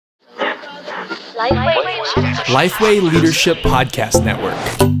Lifeway Leadership Podcast Network.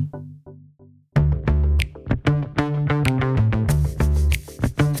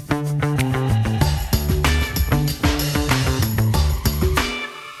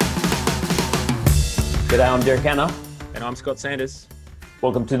 G'day, I'm Derek Hanna. And I'm Scott Sanders.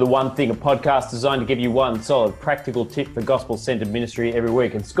 Welcome to The One Thing, a podcast designed to give you one solid, practical tip for gospel-centered ministry every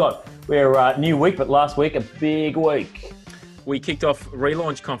week. And Scott, we're a new week, but last week, a big week. We kicked off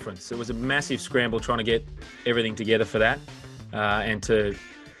Relaunch conference. It was a massive scramble trying to get everything together for that and to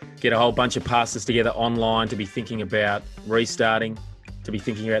get a whole bunch of pastors together online to be thinking about restarting, to be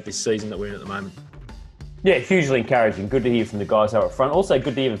thinking about this season that we're in at the moment. Yeah, hugely encouraging. Good to hear from the guys out front. Also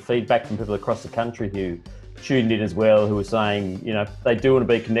good to hear feedback from people across the country who tuned in as well, who were saying, you know, they do want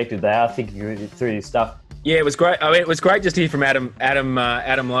to be connected. They are thinking through this stuff. Yeah, it was great. I mean, it was great just to hear from Adam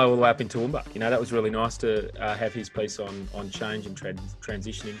Lowe all the way up in Toowoomba. You know, that was really nice to have his piece on change and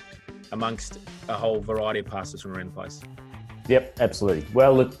transitioning amongst a whole variety of pastors from around the place. Yep, absolutely.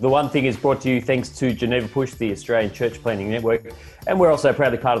 Well, look, The One Thing is brought to you thanks to Geneva Push, the Australian Church Planning Network, and we're also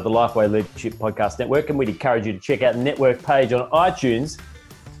proudly part of the Lifeway Leadership Podcast Network, and we'd encourage you to check out the network page on iTunes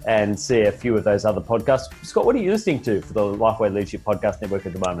and see a few of those other podcasts. Scott, what are you listening to for the Lifeway Leadership Podcast Network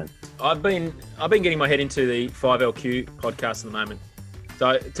at the moment? I've been getting my head into the 5LQ podcast at the moment.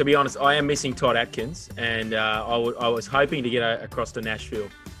 So to be honest, I am missing Todd Atkins, and I was hoping to get across to Nashville,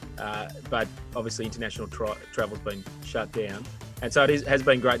 but obviously international travel's been shut down. And so it has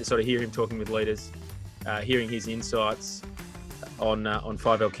been great to sort of hear him talking with leaders, hearing his insights on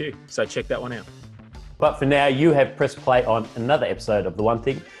 5LQ. So check that one out. But for now, you have pressed play on another episode of The One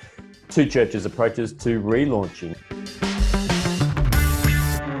Thing, Two Churches' Approaches to Relaunching.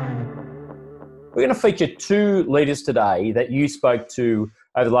 We're going to feature two leaders today that you spoke to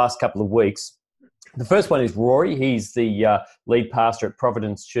over the last couple of weeks. The first one is Rory. He's the lead pastor at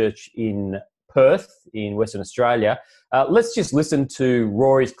Providence Church in Perth in Western Australia. Let's just listen to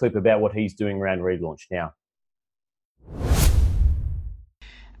Rory's clip about what he's doing around Relaunch now.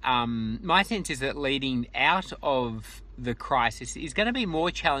 My sense is that leading out of the crisis is going to be more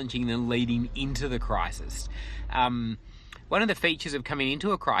challenging than leading into the crisis. One of the features of coming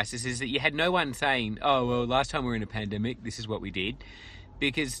into a crisis is that you had no one saying, oh, well, last time we were in a pandemic, this is what we did,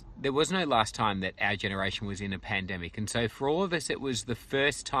 because there was no last time that our generation was in a pandemic. And so for all of us, it was the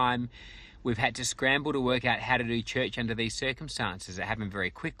first time we've had to scramble to work out how to do church under these circumstances. It happened very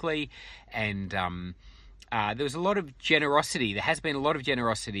quickly, and there was a lot of generosity. There has been a lot of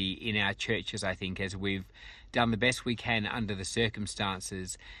generosity in our churches, I think, as we've done the best we can under the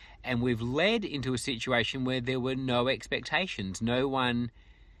circumstances. And we've led into a situation where there were no expectations. No one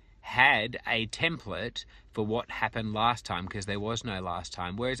had a template for what happened last time because there was no last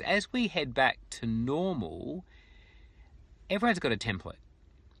time. Whereas as we head back to normal, everyone's got a template.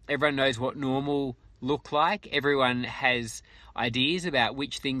 Everyone knows what normal look like. Everyone has ideas about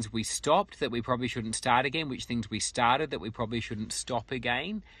which things we stopped that we probably shouldn't start again, which things we started that we probably shouldn't stop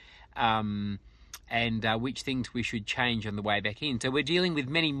again, and which things we should change on the way back in. So we're dealing with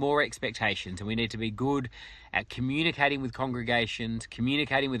many more expectations, and we need to be good at communicating with congregations,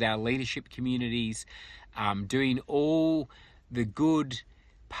 communicating with our leadership communities, doing all the good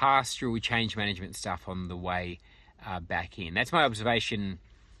pastoral change management stuff on the way back in. That's my observation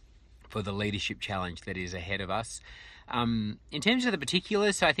for the leadership challenge that is ahead of us. In terms of the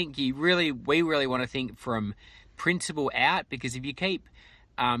particulars, I think we really want to think from principle out, because if you keep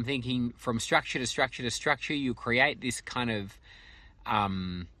thinking from structure to structure to structure, you create this kind of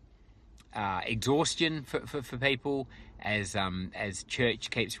exhaustion for people as church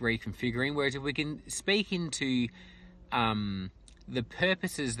keeps reconfiguring. Whereas if we can speak into the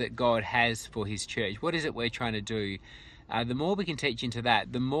purposes that God has for his church, what is it we're trying to do? The more we can teach into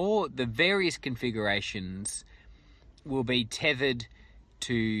that, the more the various configurations will be tethered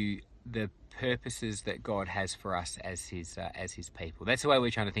to the purposes that God has for us as his people. That's the way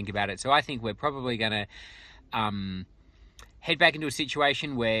we're trying to think about it. So I think we're probably going to head back into a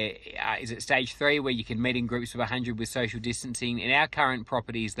situation where is it stage 3, where you can meet in groups of 100 with social distancing. In our current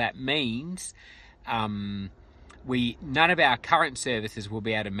properties, that means none of our current services will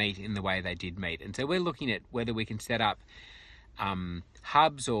be able to meet in the way they did meet. And so we're looking at whether we can set up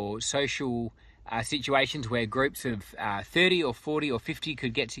hubs or social situations where groups of 30 or 40 or 50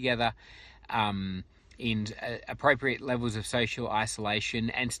 could get together in appropriate levels of social isolation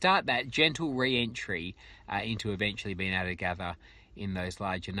and start that gentle re-entry into eventually being able to gather in those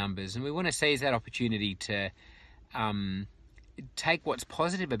larger numbers. And we want to seize that opportunity to take what's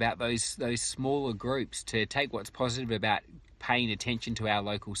positive about those smaller groups, to take what's positive about paying attention to our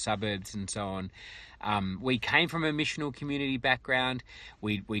local suburbs and so on. We came from a missional community background.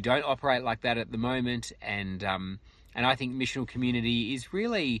 We don't operate like that at the moment, and I think missional community is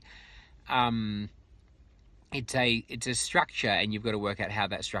really it's a structure, and you've got to work out how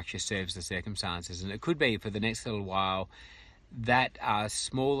that structure serves the circumstances. And it could be for the next little while that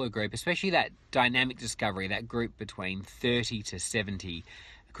smaller group, especially that dynamic discovery, that group between 30 to 70,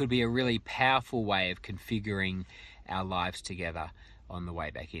 could be a really powerful way of configuring our lives together on the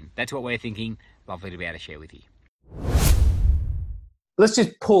way back in. That's what we're thinking. Lovely to be able to share with you. Let's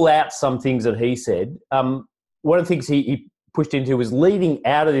just pull out some things that he said. One of the things he pushed into was leading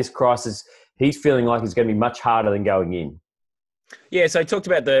out of this crisis. He's feeling like it's going to be much harder than going in. Yeah, so he talked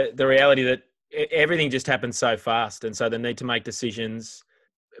about the reality that everything just happened so fast, and so the need to make decisions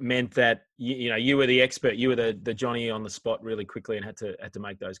meant that you were the expert, you were the Johnny on the spot really quickly, and had to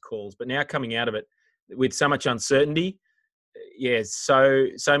make those calls. But now coming out of it with so much uncertainty, so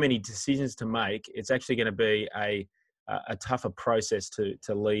many decisions to make, it's actually going to be a tougher process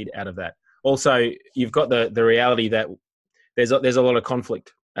to lead out of that. Also, you've got the reality that there's a lot of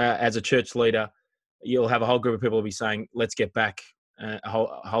conflict. As a church leader, you'll have a whole group of people will be saying, let's get back. A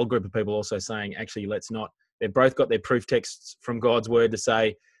whole group of people also saying, actually, let's not. They've both got their proof texts from God's word to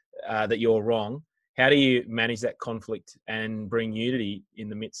say that you're wrong. How do you manage that conflict and bring unity in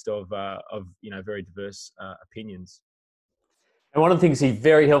the midst of very diverse opinions? And one of the things he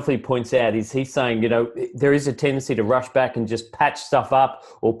very helpfully points out is he's saying, there is a tendency to rush back and just patch stuff up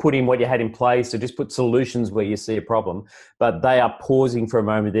or put in what you had in place or just put solutions where you see a problem. But they are pausing for a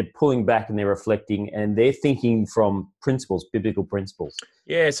moment. They're pulling back and they're reflecting, and they're thinking from principles, biblical principles.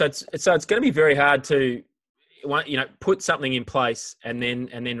 Yeah, so it's going to be very hard to put something in place and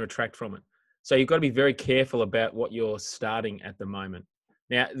then retract from it. So you've got to be very careful about what you're starting at the moment.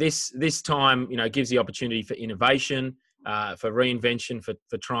 Now, this time, gives the opportunity for innovation, for reinvention,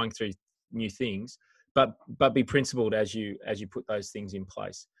 for trying through new things, but be principled as you put those things in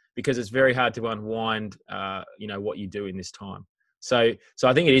place, because it's very hard to unwind what you do in this time. So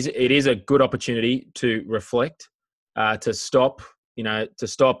I think it is a good opportunity to reflect, to stop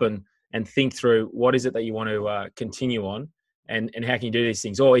and think through what is it that you want to continue on, and how can you do these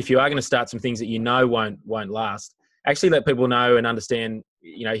things. Or if you are going to start some things that won't last, actually let people know and understand,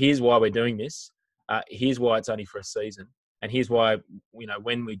 here's why we're doing this. Here's why it's only for a season. And here's why,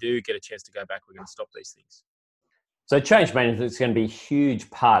 when we do get a chance to go back, we're going to stop these things. So change management is going to be a huge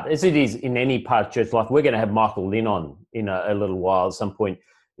part, as it is in any part of church life. We're going to have Michael Lynn on in a little while at some point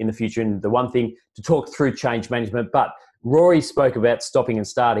in the future. And the one thing to talk through change management, but Rory spoke about stopping and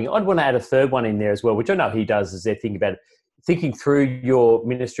starting. I'd want to add a third one in there as well, which I know he does, is they're thinking about thinking through your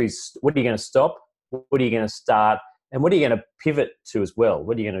ministries. What are you going to stop? What are you going to start? And what are you going to pivot to as well?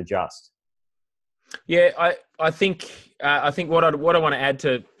 What are you going to adjust? Yeah, I think what I want to add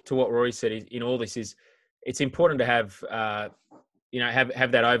to what Rory said in all this is it's important to have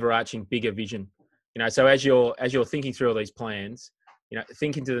have that overarching bigger vision. So as you're thinking through all these plans,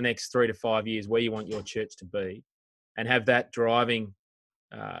 think into the next 3 to 5 years where you want your church to be, and have that driving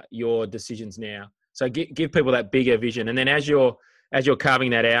your decisions now. So give people that bigger vision, and then as you're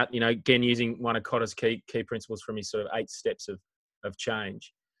carving that out, again using one of Cotter's key principles from his sort of 8 steps of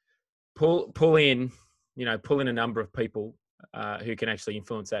change. Pull in a number of people who can actually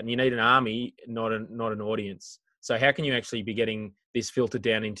influence that, and you need an army, not an audience. So how can you actually be getting this filtered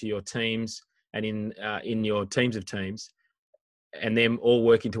down into your teams and in your teams of teams, and them all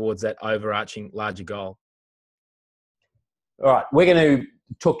working towards that overarching larger goal? All right, we're going to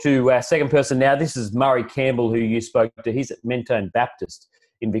talk to our second person now. This is Murray Campbell, who you spoke to. He's at Mentone Baptist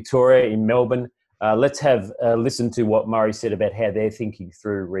in Victoria, in Melbourne. Let's have a listen to what Murray said about how they're thinking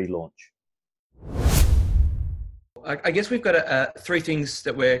through relaunch. I guess we've got 3 things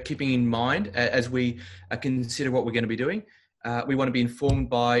that we're keeping in mind as we consider what we're going to be doing. We want to be informed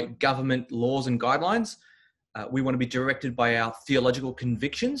by government laws and guidelines. We want to be directed by our theological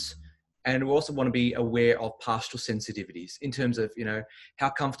convictions. And we also want to be aware of pastoral sensitivities in terms of, how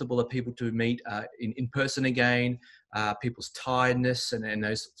comfortable are people to meet in person again, people's tiredness and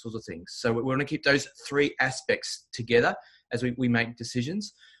those sorts of things. So we want to keep those 3 aspects together as we make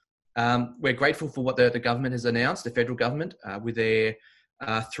decisions. We're grateful for what the government has announced, the federal government, with their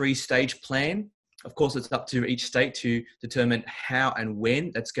 3-stage plan. Of course, it's up to each state to determine how and when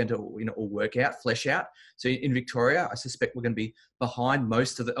that's going to all work out, flesh out. So in Victoria, I suspect we're going to be behind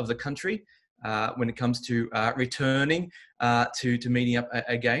most of the country when it comes to returning to meeting up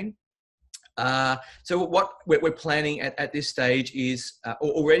again. So what we're planning at this stage is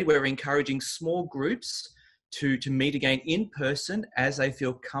already we're encouraging small groups to meet again in person as they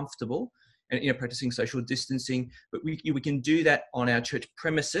feel comfortable and practicing social distancing. But we can do that on our church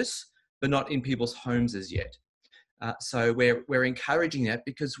premises, but not in people's homes as yet. So we're encouraging that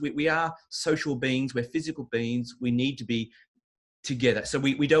because we are social beings, we're physical beings, we need to be together. So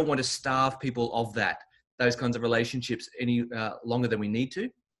we don't want to starve people of those kinds of relationships any longer than we need to.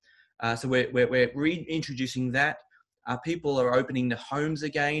 So we're reintroducing that. People are opening their homes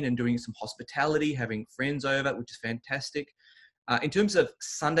again and doing some hospitality, having friends over, which is fantastic. In terms of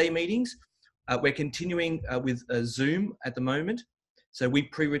Sunday meetings, we're continuing with Zoom at the moment. So we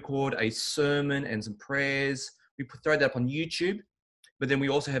pre-record a sermon and some prayers. We throw that up on YouTube, but then we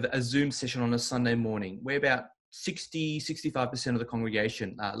also have a Zoom session on a Sunday morning where about 65% of the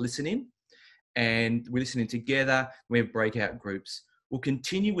congregation listen in, and we're listening together. We have breakout groups. We'll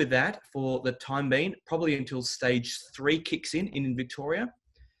continue with that for the time being, probably until stage 3 kicks in Victoria.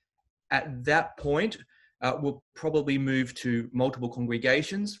 At that point, we'll probably move to multiple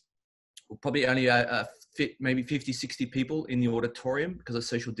congregations. We'll probably only fit maybe 50, 60 people in the auditorium because of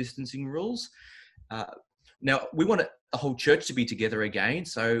social distancing rules. Now, we want the whole church to be together again.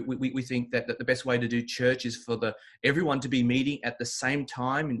 So we think that the best way to do church is for everyone to be meeting at the same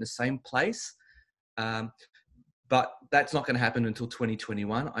time in the same place. But that's not going to happen until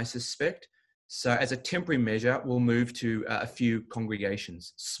 2021, I suspect. So as a temporary measure, we'll move to a few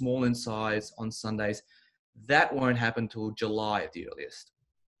congregations, small in size on Sundays. That won't happen till July at the earliest.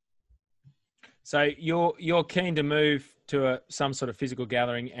 So you're keen to move to some sort of physical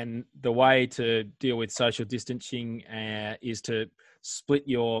gathering, and the way to deal with social distancing is to split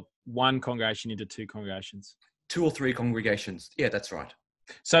your one congregation into 2 congregations. 2 or 3 congregations. Yeah, that's right.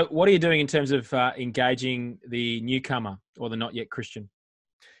 So what are you doing in terms of engaging the newcomer or the not yet Christian?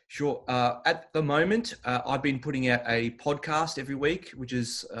 Sure. At the moment, I've been putting out a podcast every week, which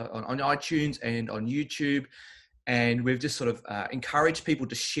is on iTunes and on YouTube. And we've just sort of encouraged people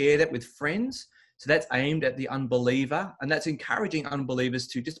to share that with friends. So that's aimed at the unbeliever. And that's encouraging unbelievers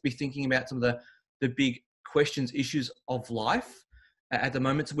to just be thinking about some of the big questions, issues of life at the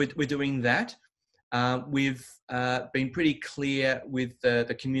moment. So we're doing that. We've been pretty clear with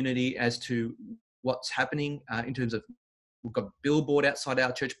the community as to what's happening in terms of, we've got a billboard outside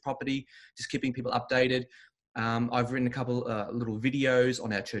our church property, just keeping people updated. I've written a couple little videos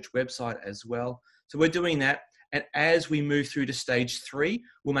on our church website as well. So we're doing that. And as we move through to stage 3,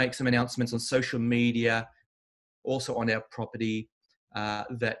 we'll make some announcements on social media, also on our property,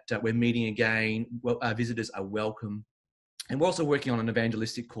 that we're meeting again. Visitors are welcome. And we're also working on an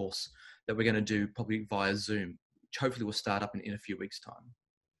evangelistic course that we're going to do probably via Zoom, which hopefully will start up in a few weeks' time.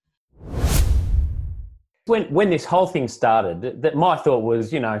 When this whole thing started, that my thought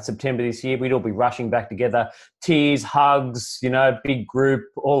was, September this year, we'd all be rushing back together, tears, hugs, big group,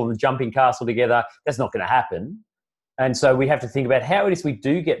 all in the jumping castle together. That's not going to happen. And so we have to think about how it is we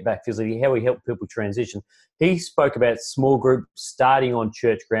do get back physically, how we help people transition. He spoke about small groups starting on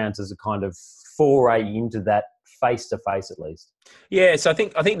church grounds as a kind of foray into that face-to-face at least. Yeah, so I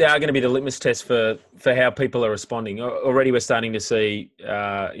think they are going to be the litmus test for how people are responding. Already we're starting to see,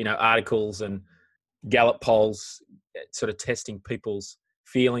 articles and Gallup polls sort of testing people's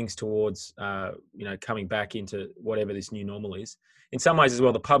feelings towards, coming back into whatever this new normal is. In some ways as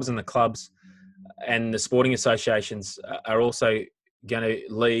well, the pubs and the clubs and the sporting associations are also going to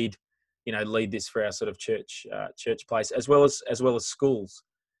lead this for our sort of church place as well as schools.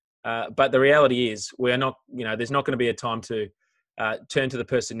 But the reality is we're not, there's not going to be a time to turn to the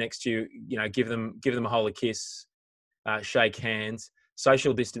person next to you, give them a holy kiss, shake hands.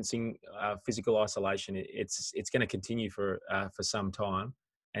 Social distancing, physical isolation, it's going to continue for some time,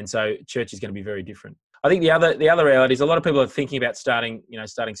 and so church is going to be very different. I think the other reality is a lot of people are thinking about starting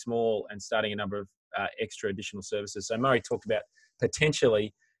small and starting a number of extra additional services. So Murray talked about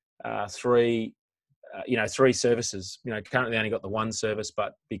potentially 3 services. Currently they only got the 1 service,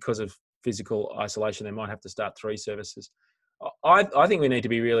 but because of physical isolation, they might have to start 3 services. I think we need to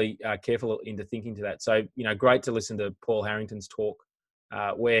be really careful into thinking to that. So great to listen to Paul Harrington's talk.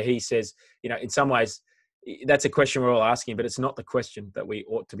 Where he says, in some ways, that's a question we're all asking, but it's not the question that we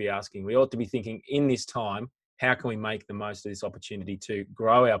ought to be asking. We ought to be thinking in this time, how can we make the most of this opportunity to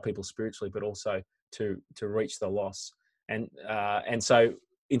grow our people spiritually, but also to reach the lost? And so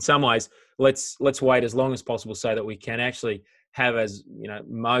in some ways, let's wait as long as possible so that we can actually have as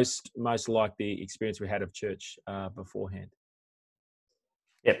most like the experience we had of church beforehand.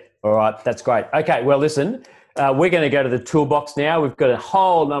 Yep. All right. That's great. Okay. Well, listen, we're going to go to the toolbox now. We've got a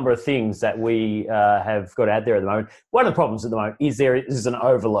whole number of things that we have got out there at the moment. One of the problems at the moment is there is an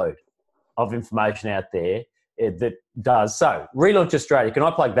overload of information out there that does. So Relaunch Australia, can I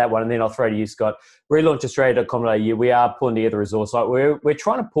plug that one? And then I'll throw to you, Scott. Relaunchaustralia.com.au. We are pulling together a resource site. We're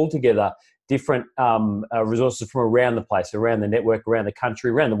trying to pull together different resources from around the place, around the network, around the country,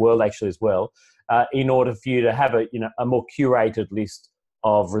 around the world actually as well, in order for you to have a more curated list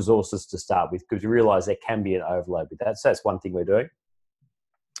of resources to start with, because we realise there can be an overload with that. So that's one thing we're doing.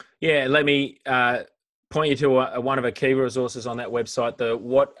 Yeah, let me point you to one of our key resources on that website, the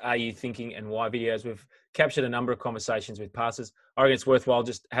What Are You Thinking and Why videos. We've captured a number of conversations with pastors. I reckon it's worthwhile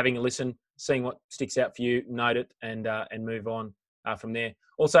just having a listen, seeing what sticks out for you, note it, and move on from there.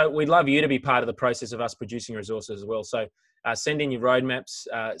 Also, we'd love you to be part of the process of us producing resources as well. So send in your roadmaps,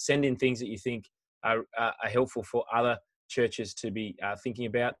 send in things that you think are helpful for other churches to be thinking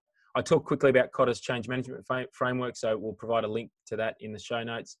about. I talked quickly about Cotter's change management framework, so we'll provide a link to that in the show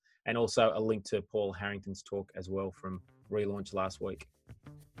notes, and also a link to Paul Harrington's talk as well from Relaunch last week.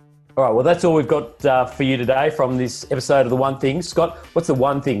 All right, well, that's all we've got for you today from this episode of The One Thing. Scott, what's the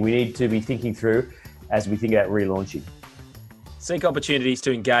one thing we need to be thinking through as we think about relaunching? Seek opportunities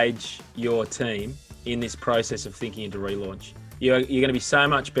to engage your team in this process of thinking into relaunch. You're going to be so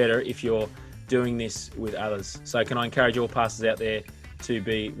much better if you're doing this with others. So can I encourage all pastors out there to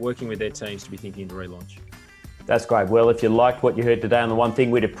be working with their teams to be thinking into relaunch? That's great. Well, if you liked what you heard today on The One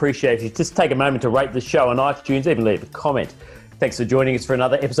Thing, we'd appreciate if you just take a moment to rate the show on iTunes, even leave a comment. Thanks for joining us for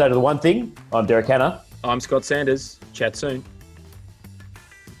another episode of The One Thing. I'm Derek Hanna. I'm Scott Sanders. Chat soon.